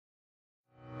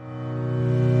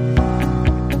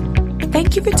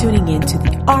Thank you for tuning in to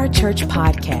the Our Church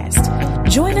podcast.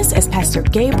 Join us as Pastor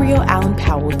Gabriel Allen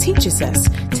Powell teaches us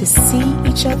to see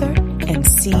each other and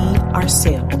see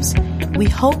ourselves. We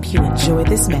hope you enjoy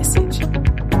this message.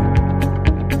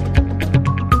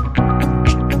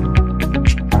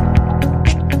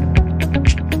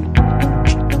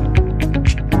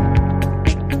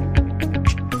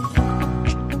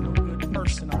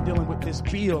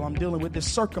 I'm dealing with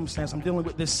this circumstance. I'm dealing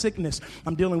with this sickness.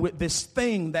 I'm dealing with this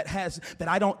thing that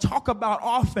I don't talk about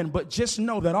often, but just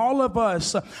know that all of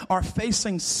us are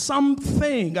facing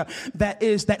something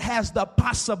that has the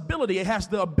possibility, it has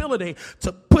the ability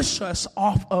to push us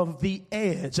off of the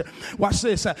edge. Watch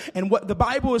this. And what the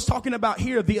Bible is talking about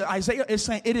here, Isaiah is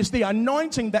saying it is the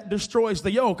anointing that destroys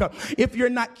the yoke. If you're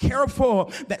not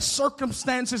careful, that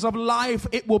circumstances of life,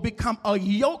 it will become a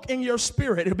yoke in your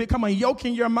spirit. It'll become a yoke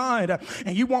in your mind.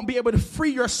 And you won't be able to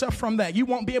free yourself from that. You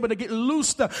won't be able to get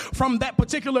loosed from that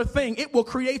particular thing. It will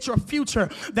create your future.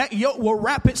 That yoke will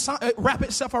wrap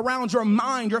itself around your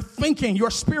mind, your thinking,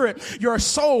 your spirit, your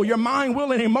soul, your mind,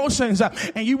 will, and emotions.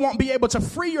 And you won't be able to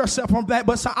free yourself from that.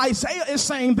 But so Isaiah is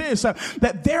saying this,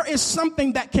 that there is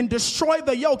something that can destroy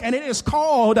the yoke, and it is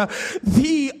called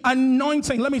the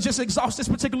anointing. Let me just exhaust this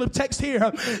particular text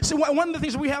here. So one of the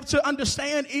things we have to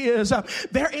understand is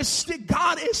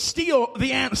God is still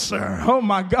the answer. Oh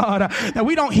my God. Now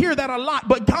we don't hear that a lot,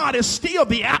 but God is still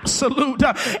the absolute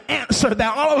answer.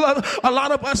 That a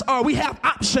lot of us we have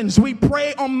options. We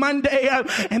pray on Monday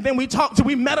and then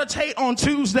we meditate on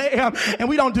Tuesday and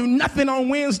we don't do nothing on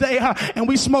Wednesday and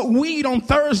we smoke weed on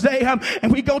Thursday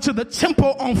and we go to the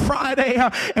temple on Friday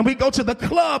and we go to the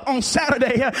club on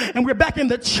Saturday and we're back in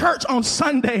the church on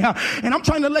Sunday. And I'm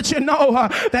trying to let you know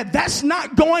that that's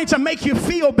not going to make you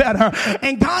feel better.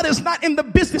 And God is not in the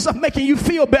business of making you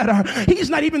feel better. He's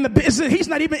not even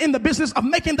in the business of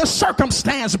making the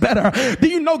circumstance better. Do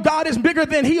you know God is bigger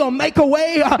than he'll make a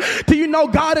way? Do you know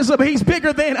he's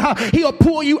bigger than he'll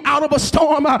pull you out of a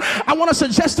storm? I want to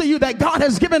suggest to you that God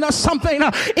has given us something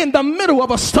in the middle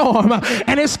of a storm,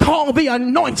 and it's called the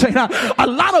anointing. A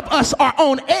lot of us are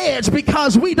on edge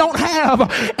because we don't have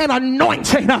an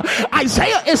anointing.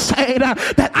 Isaiah is saying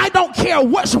that I don't care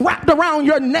what's wrapped around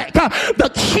your neck.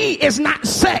 The key is not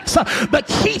sex. The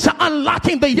key to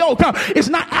unlocking the yoke is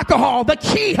not alcohol. The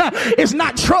key is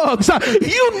not drugs.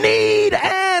 You need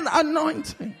an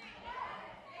anointing.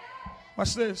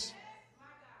 Watch this.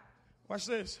 Watch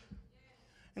this.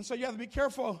 And so you have to be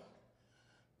careful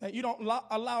that you don't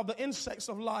allow the insects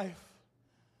of life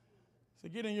to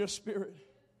get in your spirit.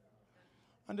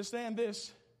 Understand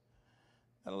this,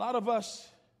 that a lot of us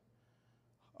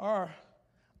are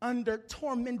under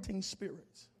tormenting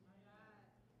spirits.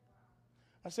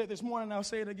 I said this morning, I'll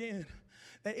say it again,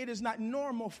 that it is not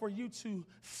normal for you to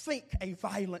think a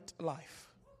violent life.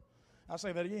 I'll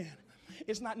say that again.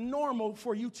 It's not normal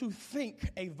for you to think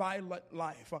a violent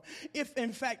life. If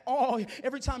in fact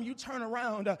every time you turn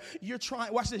around, you're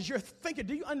thinking,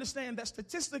 do you understand that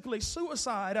statistically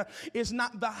suicide is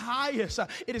not the highest?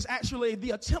 It is actually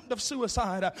the attempt of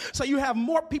suicide. So you have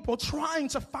more people trying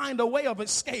to find a way of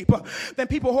escape than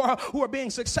people who are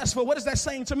being successful. What is that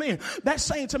saying to me? That's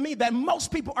saying to me that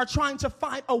most people are trying to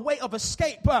find a way of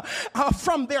escape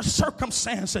from their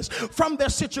circumstances, from their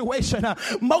situation.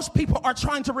 Most people are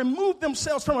trying to remove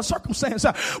themselves from a circumstance.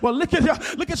 Well, look at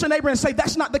your neighbor and say,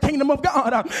 that's not the kingdom of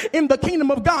God. In the kingdom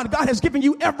of God, God has given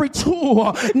you every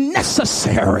tool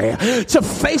necessary to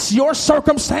face your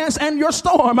circumstance and your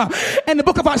storm. And the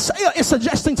book of Isaiah is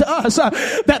suggesting to us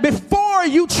that before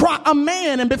you try a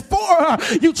man and before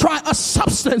you try a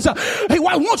substance,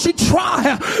 why won't you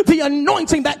try the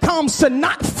anointing that comes to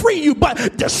not free you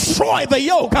but destroy the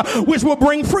yoke, which will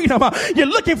bring freedom. You're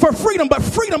looking for freedom, but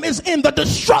freedom is in the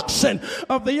destruction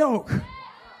of the yoke.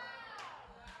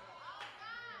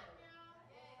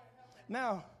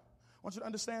 Now, I want you to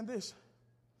understand this.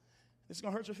 It's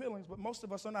going to hurt your feelings, but most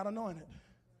of us are not anointed.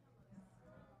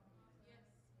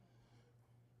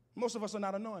 Most of us are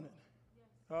not anointed.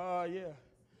 Yeah.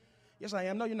 Yes, I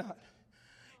am. No, you're not.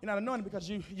 You're not anointed because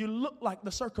you look like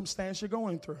the circumstance you're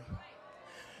going through.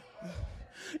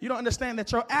 You don't understand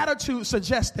that your attitude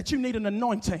suggests that you need an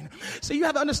anointing. So you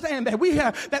have to understand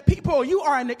that people, you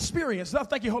are an experience. Oh,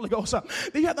 thank you, Holy Ghost.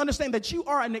 You have to understand that you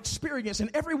are an experience,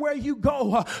 and everywhere you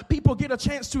go, people get a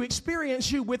chance to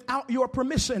experience you without your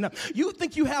permission. You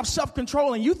think you have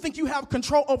self-control, and you think you have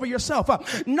control over yourself.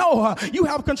 No, you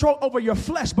have control over your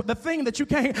flesh, but the thing that you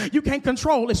can't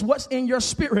control is what's in your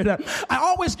spirit. I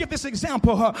always give this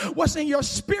example. What's in your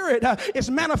spirit is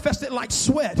manifested like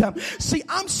sweat. See,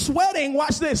 I'm sweating. Watch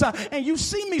watch this, and you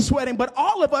see me sweating, but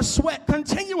all of us sweat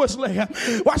continuously.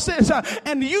 Watch this,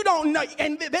 and you don't know,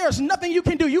 and there's nothing you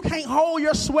can do. You can't hold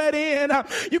your sweat in.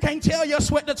 You can't tell your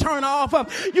sweat to turn off.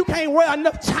 You can't wear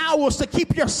enough towels to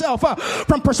keep yourself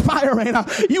from perspiring.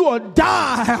 You will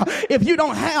die if you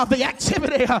don't have the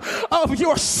activity of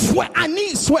your sweat. I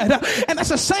need sweat, and that's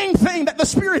the same thing that the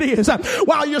Spirit is.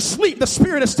 While you sleep, the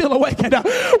Spirit is still awakened.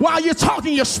 While you're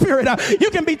talking, your spirit, you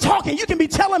can be talking, you can be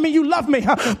telling me you love me,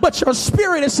 but your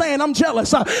spirit is saying I'm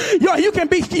jealous. You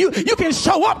can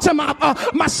show up to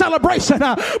my celebration,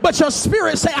 but your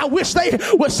spirit say I wish they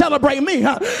would celebrate me.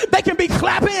 They can be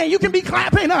clapping and you can be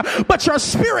clapping, but your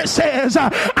spirit says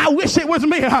I wish it was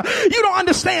me. You don't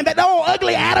understand that the old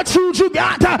ugly attitude you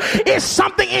got is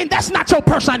something in, that's not your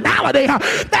personality,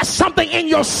 that's something in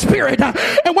your spirit.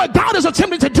 And what God is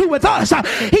attempting to do with us,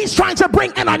 he's trying to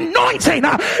bring an anointing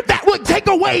that would take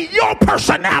away your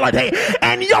personality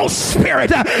and your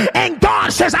spirit. And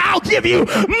God says, I'll give you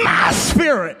my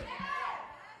spirit.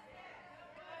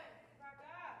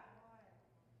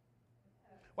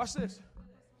 Watch this.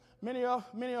 Many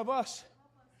of us,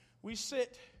 we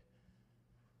sit,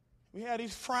 we have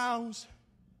these frowns,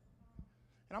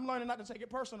 and I'm learning not to take it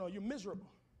personal. You're miserable.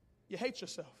 You hate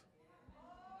yourself.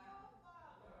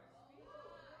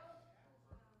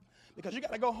 Because you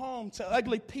got to go home to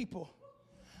ugly people.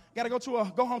 You got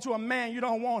to go home to a man you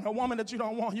don't want, a woman that you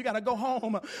don't want. You got to go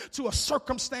home to a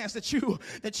circumstance that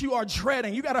you are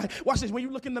dreading. You got to watch this. When you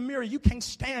look in the mirror, you can't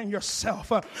stand yourself.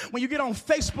 When you get on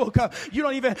Facebook, you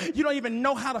don't even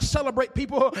know how to celebrate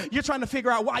people. You're trying to figure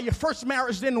out why your first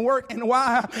marriage didn't work and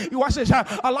why. You watch this.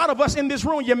 A lot of us in this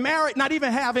room, you're married, not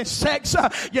even having sex.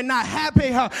 You're not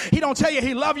happy. He don't tell you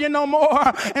he love you no more.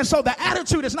 And so the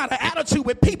attitude is not an attitude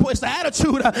with people. It's the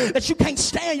attitude that you can't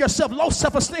stand yourself. Low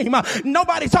self-esteem.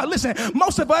 Nobody talks. Listen,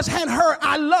 most of us hadn't heard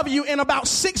I love you in about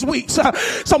 6 weeks.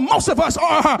 So most of us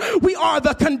are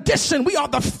the condition. We are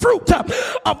the fruit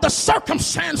of the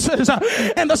circumstances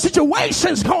and the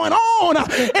situations going on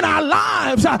in our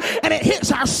lives. And it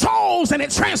hits our souls and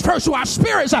it transfers to our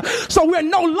spirits. So we're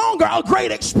no longer a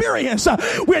great experience.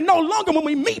 We're no longer, when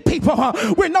we meet people,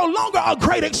 we're no longer a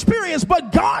great experience.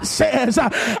 But God says,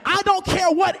 I don't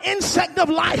care what insect of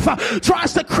life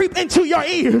tries to creep into your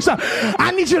ears.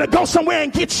 I need you to go somewhere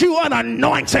and get you an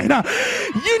anointing.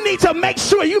 You need to make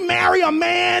sure you marry a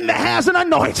man that has an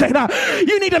anointing.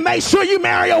 You need to make sure you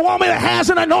marry a woman that has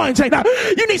an anointing.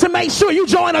 You need to make sure you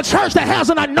join a church that has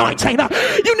an anointing.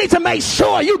 You need to make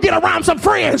sure you get around some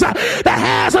friends that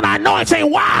has an anointing.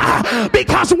 Why?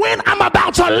 Because when I'm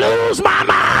about to lose my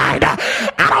mind,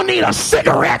 I don't need a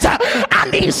cigarette. I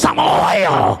need some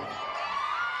oil.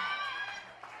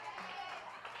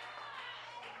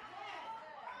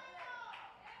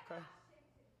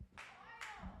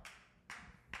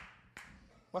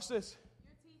 Watch this.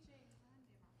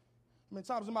 Many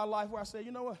times in my life where I say,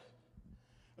 you know what?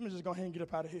 Let me just go ahead and get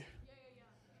up out of here.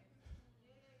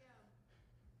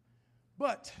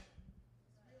 But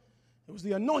it was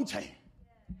the anointing.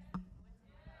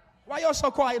 Why y'all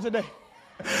so quiet today?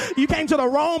 You came to the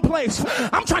wrong place.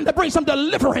 I'm trying to bring some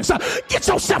deliverance. Get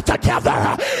yourself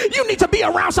together. You need to be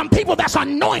around some people that's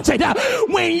anointed.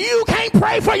 When you can't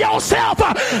pray for yourself,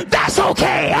 that's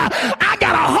okay. I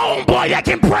got a homeboy that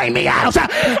can pray me out.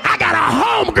 I got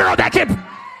a homegirl that can.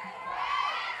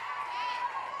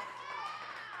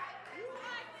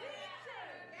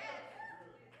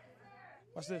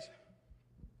 Watch this.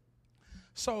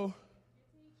 So,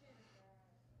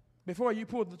 before you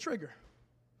pull the trigger,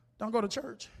 don't go to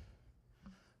church.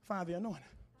 Find the anointing.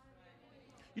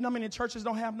 You know how many churches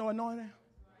don't have no anointing?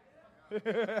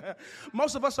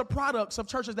 Most of us are products of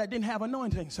churches that didn't have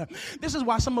anointings. This is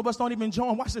why some of us don't even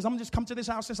join. Watch this. I'm just come to this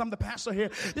house since I'm the pastor here.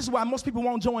 This is why most people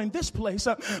won't join this place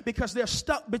because they're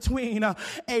stuck between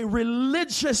a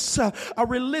religious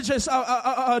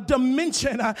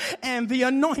dimension and the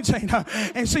anointing.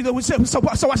 And see, so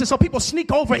watch this. So people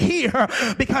sneak over here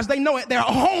because they know at their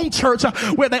home church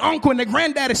where their uncle and their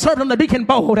granddaddy served on the deacon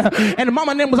board, and the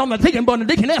mama and them was on the deacon board and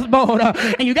the deaconess board,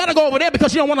 and you got to go over there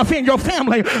because you don't want to offend your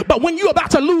family. But when you're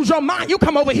about to lose your mind, you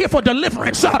come over here for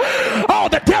deliverance. Oh,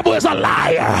 the devil is a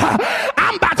liar.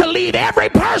 I'm about to leave every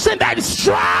person that's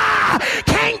dry,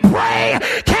 can't pray,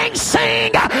 can't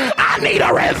sing. I need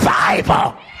a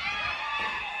revival.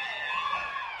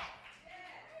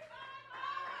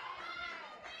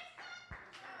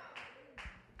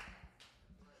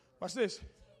 Watch this.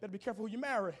 Better be careful who you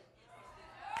marry.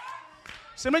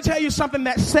 So let me tell you something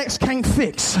that sex can't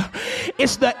fix.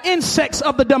 It's the insects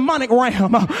of the demonic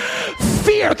realm.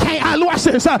 Fear can't, watch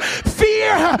this.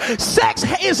 Fear, sex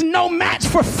is no match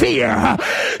for fear.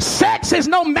 Sex is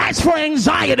no match for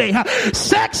anxiety.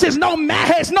 Sex is no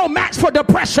match for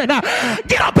depression.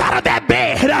 Get up out of that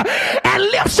bed and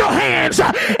lift your hands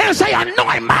and say,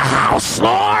 anoint my house,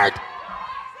 Lord.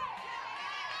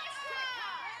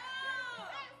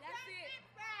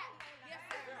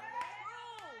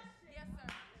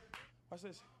 Watch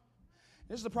this.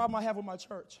 This is the problem I have with my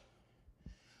church.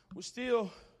 We still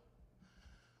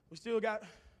got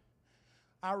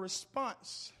our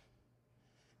response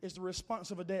is the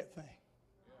response of a dead thing.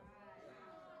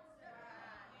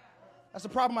 That's the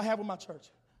problem I have with my church.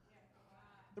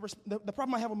 The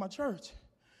problem I have with my church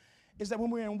is that when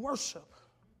we're in worship,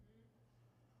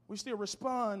 we still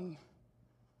respond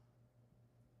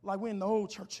like we're in the old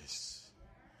churches.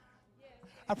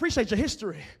 I appreciate your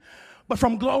history, but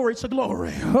from glory to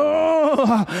glory. Oh,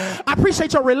 I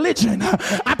appreciate your religion.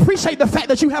 I appreciate the fact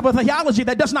that you have a theology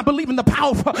that does not believe in the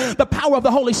power of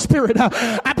the Holy Spirit.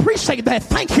 I appreciate that.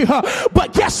 Thank you.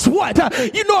 But guess what?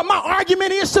 You know what my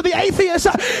argument is to the atheists?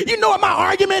 You know what my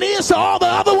argument is to all the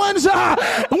other ones?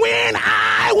 When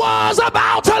I was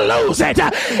about to lose it,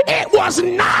 it was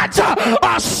not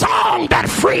a song that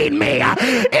freed me.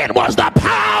 It was the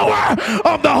power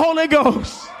of the Holy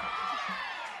Ghost.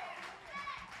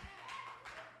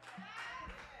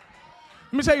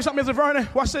 Let me tell you something, Mr. Vernon.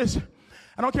 Watch this.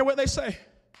 I don't care what they say.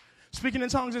 Speaking in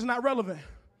tongues is not relevant.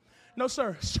 No,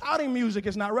 sir. Shouting music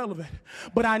is not relevant.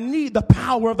 But I need the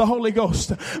power of the Holy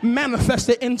Ghost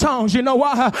manifested in tongues. You know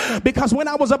why? Because when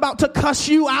I was about to cuss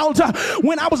you out,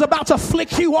 when I was about to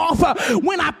flick you off,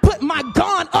 when I put my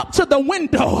gun up to the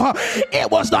window,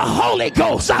 it was the Holy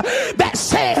Ghost that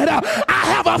said, I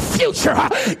have a future.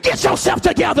 Get yourself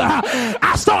together.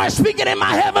 I started speaking in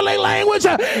my heavenly language,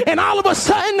 and all of a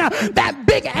sudden, that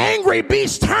big angry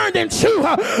beast turned into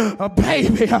a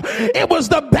baby. It was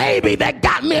the baby that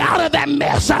got me out of that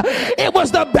mess. It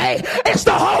was it's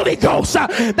the Holy Ghost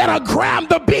that'll grab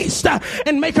the beast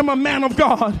and make him a man of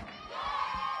God.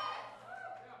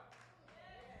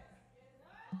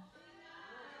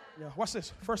 Yeah, watch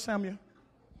this. 1 Samuel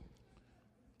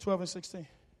 12 and 16.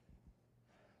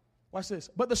 Watch this.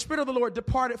 But the Spirit of the Lord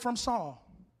departed from Saul.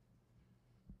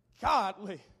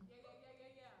 Godly.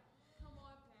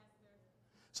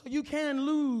 So you can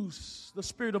lose the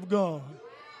Spirit of God.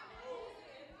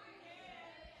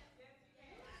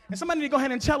 And somebody need to go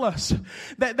ahead and tell us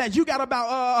that you got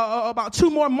about 2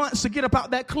 more months to get up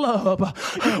out that club.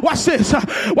 Watch this.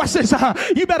 Watch this.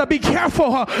 You better be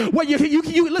careful. When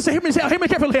you listen, hear me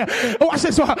carefully here. Watch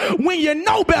this. When you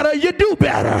know better, you do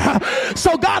better.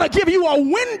 So God will give you a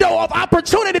window of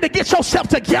opportunity to get yourself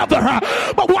together.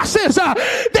 But watch this.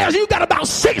 You got about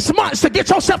 6 months to get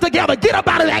yourself together. Get up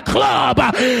out of that club.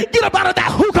 Get up out of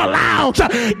that hookah lounge.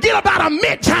 Get up out of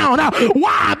Midtown.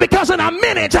 Why? Because in a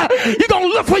minute, you're going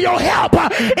to look for your help,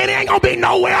 and it ain't gonna be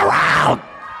nowhere around.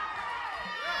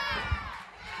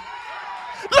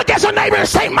 Look at your neighbor and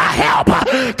say, my help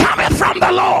coming from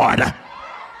the Lord.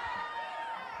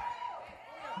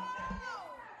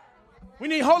 We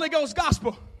need Holy Ghost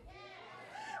gospel.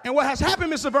 And what has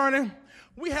happened, Mr. Vernon,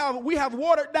 we have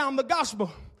watered down the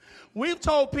gospel. We've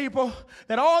told people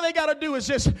that all they got to do is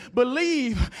just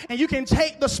believe, and you can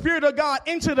take the Spirit of God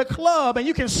into the club, and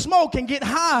you can smoke and get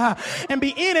high and be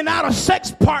in and out of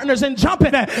sex partners and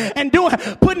jumping and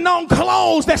putting on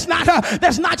clothes that's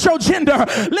not your gender.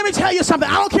 Let me tell you something.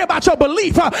 I don't care about your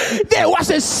belief.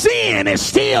 Sin is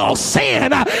still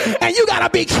sin, and you got to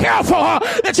be careful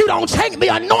that you don't take the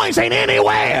anointing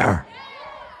anywhere.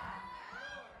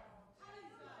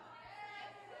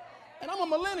 And I'm a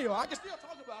millennial. I can still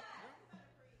talk about it.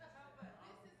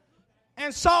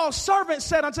 And Saul's servant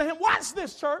said unto him, watch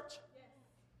this, church.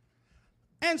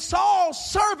 And Saul's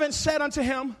servant said unto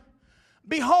him,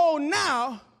 behold,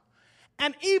 now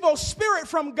an evil spirit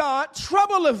from God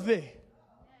troubleth thee.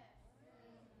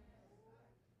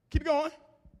 Keep going.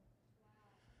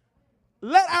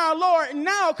 Let our Lord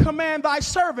now command thy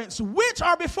servants, which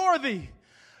are before thee,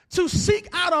 to seek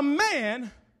out a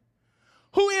man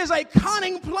who is a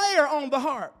cunning player on the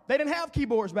harp. They didn't have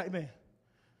keyboards back then.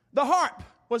 The harp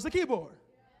was the keyboard.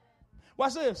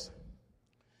 Watch this.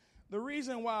 The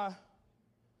reason why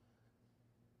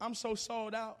I'm so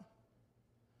sold out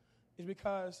is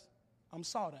because I'm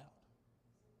sought out.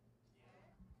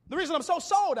 The reason I'm so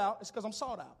sold out is because I'm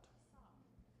sought out.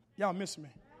 Y'all miss me.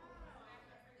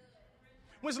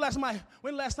 When's the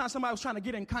last time somebody was trying to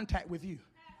get in contact with you?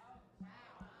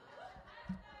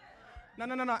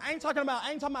 No. I ain't talking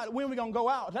about when we're going to go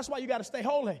out. That's why you got to stay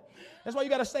holy. That's why you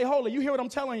got to stay holy. You hear what I'm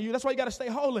telling you? That's why you got to stay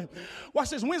holy.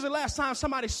 Watch this. When's the last time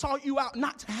somebody saw you out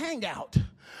not to hang out?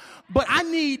 But I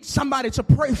need somebody to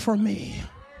pray for me.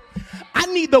 I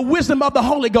need the wisdom of the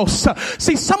Holy Ghost.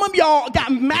 See, some of y'all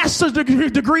got master's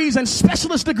degrees and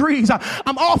specialist degrees.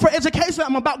 I'm all for education.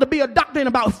 I'm about to be a doctor in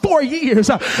about 4 years.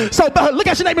 So look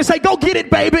at your neighbor and say, go get it,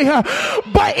 baby.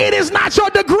 But it is not your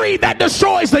degree that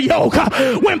destroys the yoke.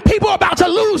 When people are about to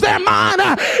lose their mind,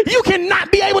 you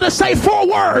cannot be able to say 4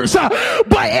 words.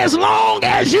 But as long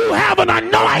as you have an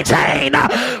anointing,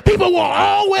 people will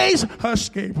always hush,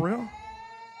 Gabriel.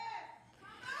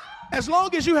 As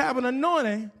long as you have an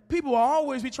anointing, people will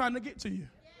always be trying to get to you.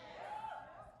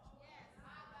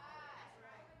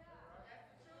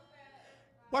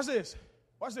 Watch this.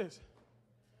 Watch this.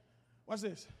 Watch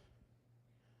this.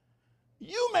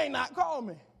 You may not call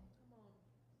me,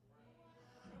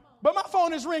 but my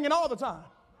phone is ringing all the time.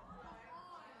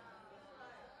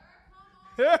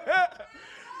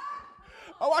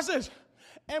 Oh, watch this.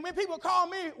 And when people call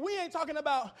me, we ain't talking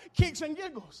about kicks and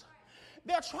giggles.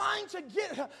 They're trying to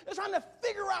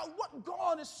figure out what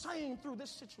God is saying through this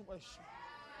situation.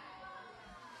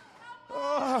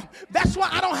 That's why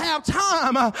I don't have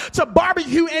time to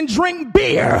barbecue and drink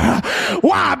beer.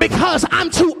 Why? Because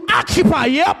I'm too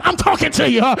occupied. Yep, I'm talking to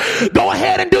you. Go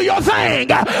ahead and do your thing.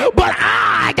 But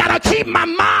I got to keep my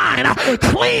mind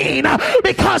clean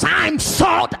because I'm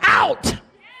sought out.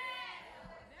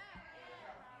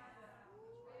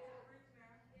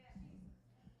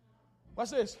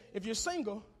 Watch this. If you're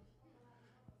single,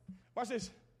 watch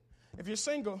this. If you're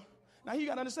single, now you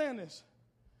got to understand this.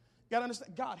 You got to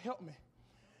understand. God, help me.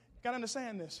 You got to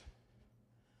understand this.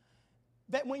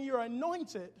 That when you're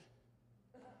anointed,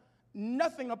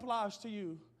 nothing applies to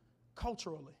you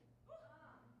culturally.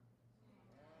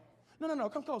 No.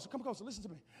 Come closer. Listen to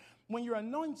me. When you're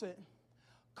anointed,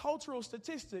 cultural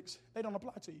statistics, they don't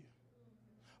apply to you.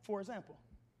 For example,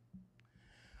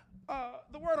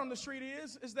 the word on the street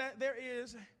is that there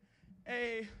is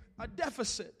a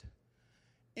deficit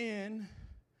in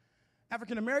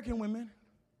African American women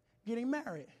getting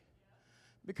married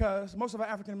because most of our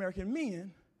African American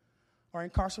men are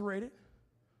incarcerated,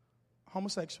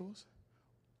 homosexuals,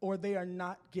 or they are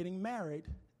not getting married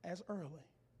as early.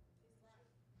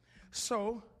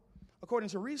 So, according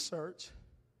to research,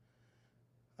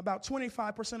 about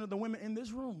 25% of the women in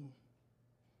this room,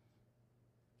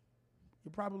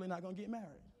 you're probably not going to get married,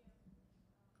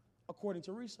 according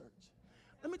to research.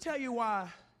 Let me tell you why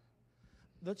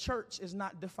the church is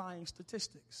not defying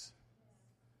statistics.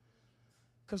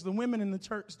 Because the women in the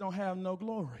church don't have no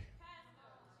glory.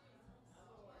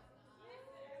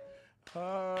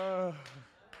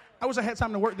 I wish I had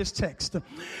time to work this text.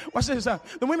 Watch this. The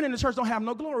women in the church don't have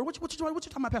no glory. What you talking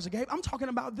about, Pastor Gabe? I'm talking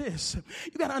about this.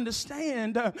 You got to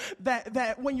understand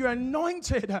that when you're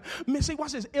anointed, see,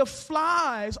 watch this. If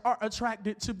flies are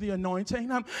attracted to the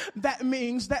anointing, that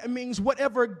means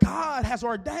whatever God has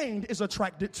ordained is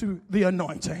attracted to the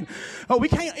anointing. We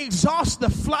can't exhaust the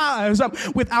flies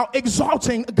without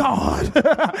exalting God.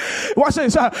 Watch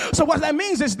this. So what that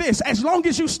means is this: as long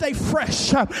as you stay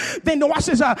fresh, then watch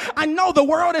this. I know the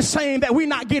world is saying that we're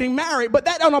not getting married, but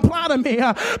that don't apply to me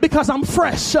because I'm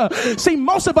fresh. See,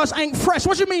 most of us ain't fresh.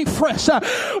 What you mean fresh?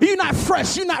 You're not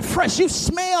fresh. You're not fresh. You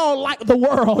smell like the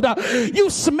world. You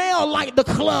smell like the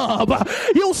club.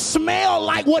 You smell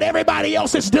like what everybody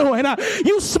else is doing.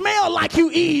 You smell like you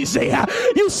easy.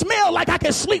 You smell like I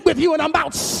can sleep with you in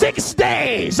about 6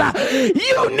 days.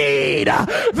 You need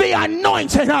the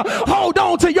anointing. Hold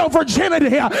on to your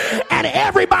virginity, and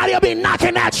everybody will be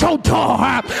knocking at your door.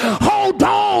 Hold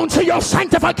on to your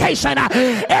sanctification.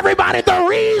 Everybody, the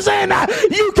reason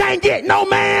you can't get no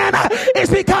man is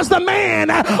because the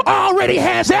man already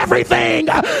has everything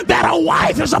that a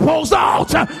wife is supposed to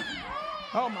alter.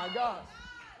 Oh my God.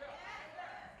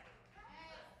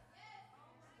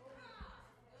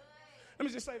 Let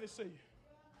me just say this to you.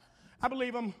 I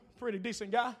believe I'm a pretty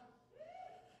decent guy.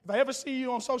 If I ever see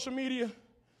you on social media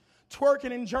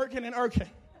twerking and jerking and irking,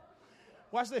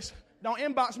 watch this. Don't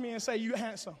inbox me and say you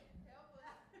handsome.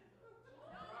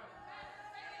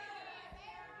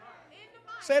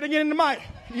 Say it again in the mic.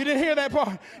 You didn't hear that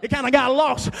part. It kind of got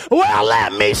lost. Well,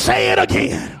 let me say it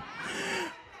again.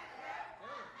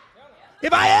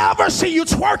 If I ever see you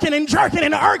twerking and jerking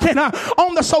and irking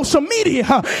on the social media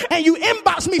and you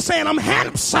inbox me saying I'm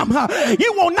handsome,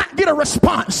 you will not get a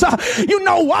response. You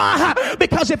know why?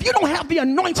 Because if you don't have the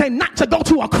anointing not to go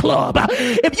to a club,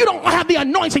 if you don't have the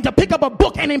anointing to pick up a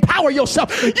book and empower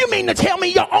yourself, you mean to tell me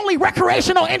your only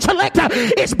recreational intellect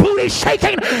is booty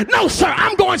shaking? No, sir.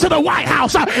 I'm going to the White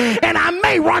House and I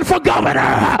may run for governor.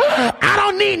 I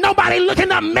don't need nobody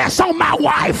looking a mess on my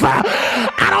wife.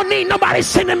 I don't need nobody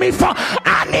sending me for.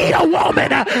 I need a woman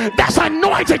that's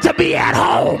anointed to be at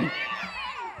home.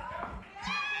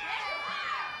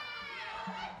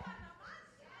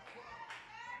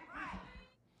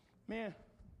 Men,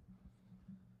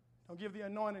 don't give the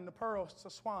anointing the pearls to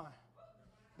swine.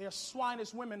 There are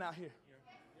swinish women out here.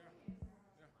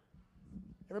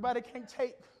 Everybody can't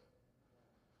take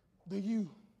the you.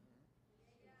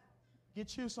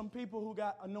 Get you some people who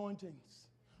got anointings.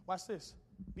 Watch this.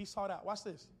 Be sought out. Watch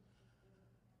this.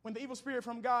 When the evil spirit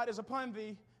from God is upon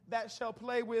thee, that shall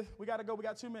play with, we got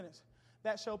 2 minutes.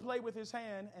 That shall play with his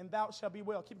hand, and thou shalt be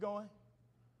well. Keep going.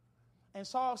 And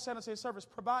Saul said unto his servants,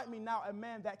 provide me now a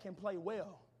man that can play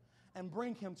well, and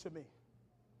bring him to me.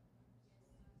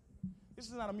 This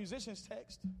is not a musician's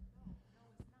text.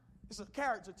 It's a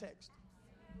character text.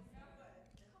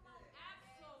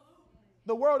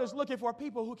 The world is looking for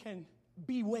people who can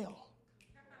be well.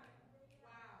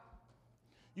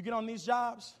 You get on these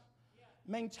jobs,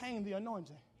 maintain the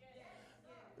anointing.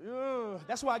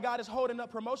 That's why God is holding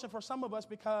up promotion for some of us,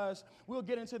 because we'll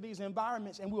get into these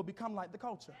environments and we'll become like the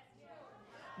culture.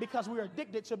 Because we're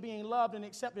addicted to being loved and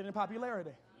accepted in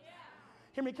popularity.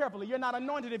 Hear me carefully. You're not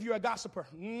anointed if you're a gossiper.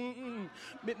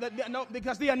 No,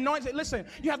 because the anointed, listen,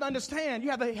 you have to understand.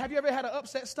 Have you ever had an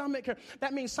upset stomach?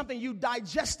 That means something you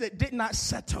digested did not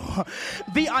settle.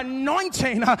 The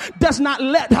anointing does not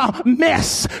let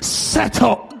mess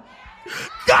settle.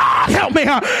 God help me.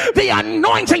 The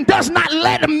anointing does not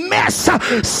let mess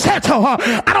settle.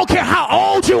 I don't care how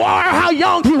old you are, how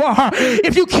young you are.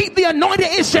 If you keep the anointing,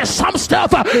 it's just some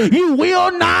stuff you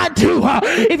will not do.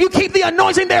 If you keep the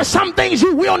anointing, there's some things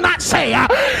you will not say.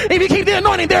 If you keep the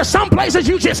anointing, there's some places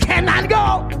you just cannot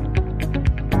go.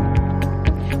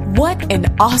 What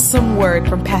an awesome word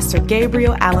from Pastor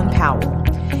Gabriel Allen Powell.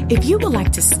 If you would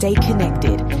like to stay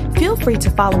connected, feel free to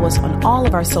follow us on all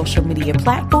of our social media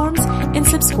platforms and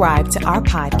subscribe to our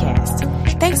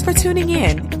podcast. Thanks for tuning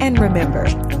in, and remember,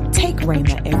 take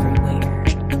Rhema everywhere.